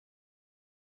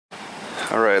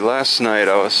Alright, last night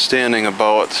I was standing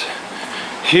about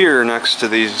here next to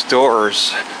these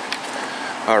doors.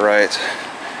 Alright,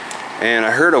 and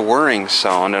I heard a whirring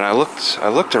sound, and I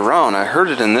looked around. I heard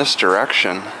it in this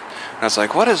direction. And I was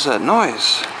like, what is that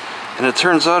noise? And it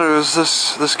turns out it was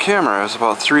this camera. It was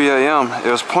about 3 a.m.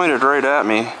 It was pointed right at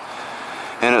me.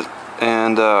 And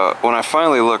when I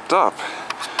finally looked up,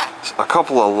 a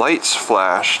couple of lights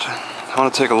flashed. I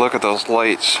want to take a look at those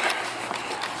lights.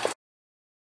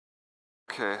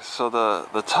 Okay, so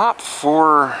the top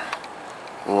 4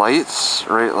 lights,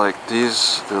 right, like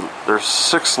these, there's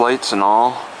 6 lights in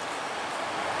all.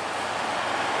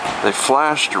 They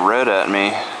flashed red at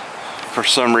me for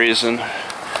some reason.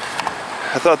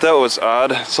 I thought that was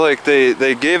odd. It's like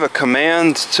they gave a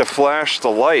command to flash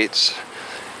the lights,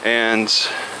 and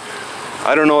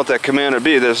I don't know what that command would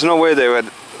be. There's no way they would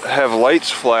have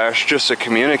lights flash just to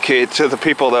communicate to the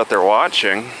people that they're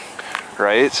watching,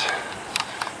 right?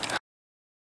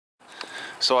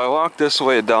 So I walked this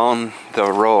way down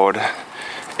the road,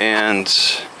 and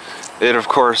it, of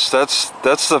course, that's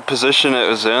the position it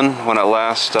was in when it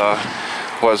last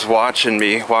was watching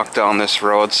me walk down this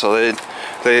road. So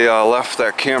they left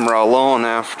that camera alone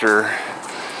after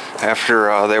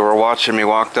they were watching me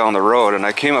walk down the road, and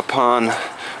I came upon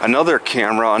another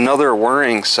camera, another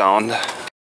whirring sound.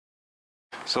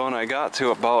 So when I got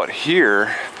to about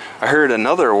here, I heard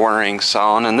another whirring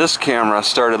sound, and this camera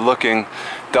started looking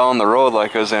down the road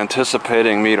like it was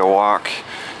anticipating me to walk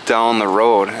down the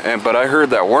road. But I heard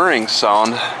that whirring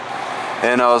sound,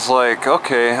 and I was like,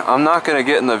 okay, I'm not going to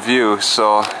get in the view,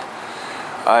 so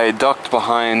I ducked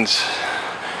behind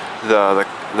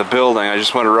the building. I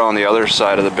just went around the other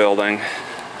side of the building.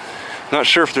 Not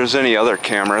sure if there's any other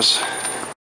cameras.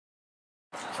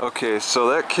 Okay, so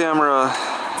that camera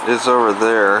is over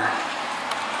there,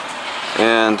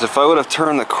 and if I would have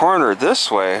turned the corner this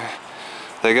way,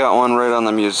 they got one right on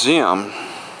the museum.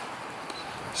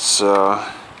 So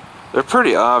they're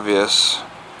pretty obvious,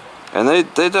 and they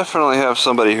definitely have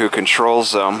somebody who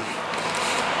controls them.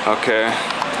 Okay,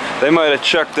 they might have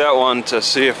checked that one to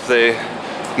see if they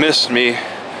missed me.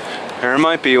 There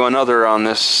might be one other on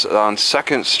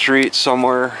 2nd Street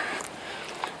somewhere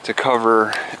to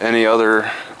cover any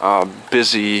other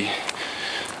busy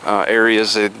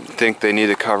areas they think they need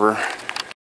to cover.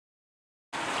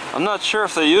 I'm not sure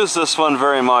if they use this one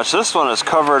very much. This one is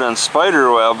covered in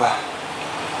spider web.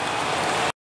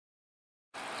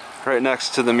 Right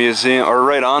next to the museum, or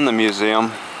right on the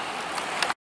museum.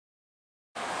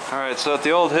 Alright, so at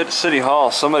the old City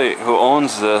Hall, somebody who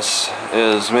owns this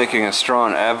is making a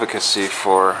strong advocacy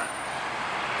for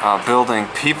building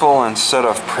people instead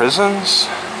of prisons.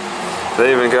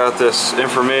 They even got this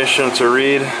information to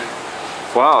read.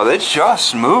 Wow, they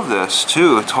just moved this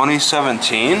too,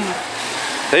 2017.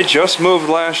 They just moved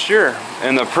last year,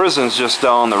 and the prison's just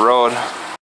down the road.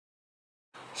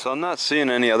 So I'm not seeing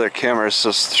any other cameras, it's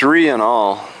just 3 in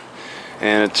all,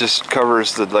 and it just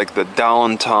covers the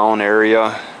downtown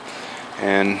area,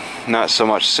 and not so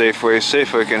much Safeway.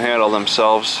 Safeway can handle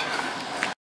themselves.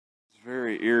 It's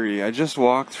very eerie. I just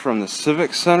walked from the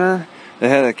Civic Center. They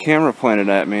had a camera pointed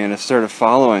at me, and it started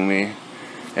following me,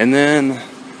 and then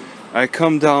I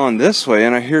come down this way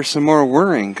and I hear some more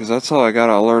whirring, because that's how I got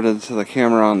alerted to the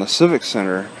camera on the Civic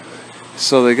Center.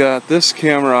 So they got this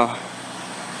camera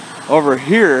over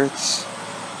here.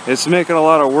 It's making a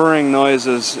lot of whirring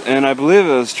noises, and I believe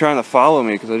it was trying to follow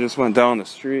me because I just went down the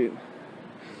street.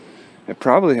 It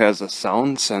probably has a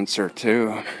sound sensor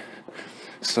too,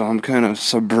 so I'm kind of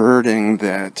subverting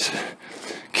that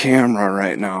camera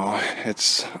right now.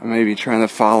 It's maybe trying to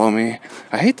follow me.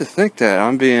 I hate to think that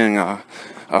I'm being a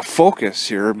focus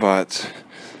here, but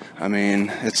I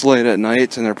mean, it's late at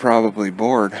night and they're probably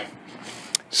bored.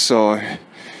 So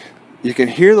you can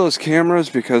hear those cameras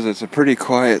because it's a pretty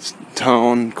quiet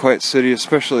town, quiet city,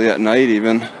 especially at night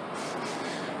even.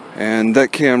 And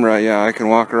that camera, yeah, I can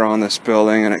walk around this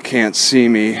building and it can't see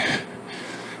me,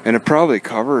 and it probably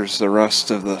covers the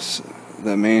rest of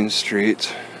the main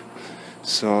street.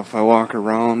 So if I walk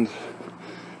around,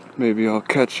 maybe I'll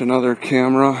catch another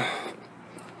camera.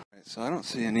 So I don't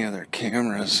see any other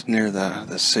cameras near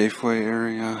the Safeway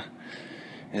area.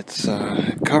 It's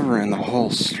covering the whole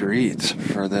street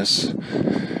for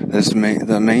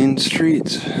the main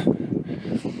street.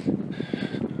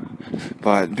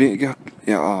 But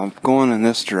going in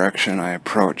this direction, I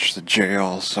approach the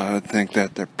jail, so I would think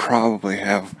that they probably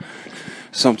have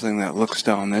something that looks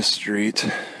down this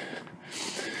street.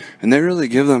 And they really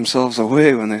give themselves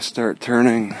away when they start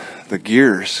turning the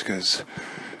gears, because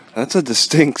that's a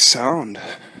distinct sound.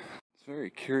 It's very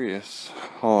curious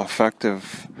how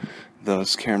effective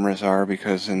those cameras are,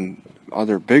 because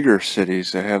other bigger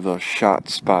cities that have those shot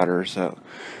spotters that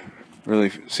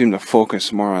really seem to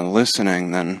focus more on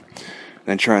listening than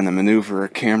trying to maneuver a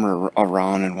camera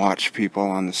around and watch people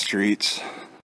on the streets.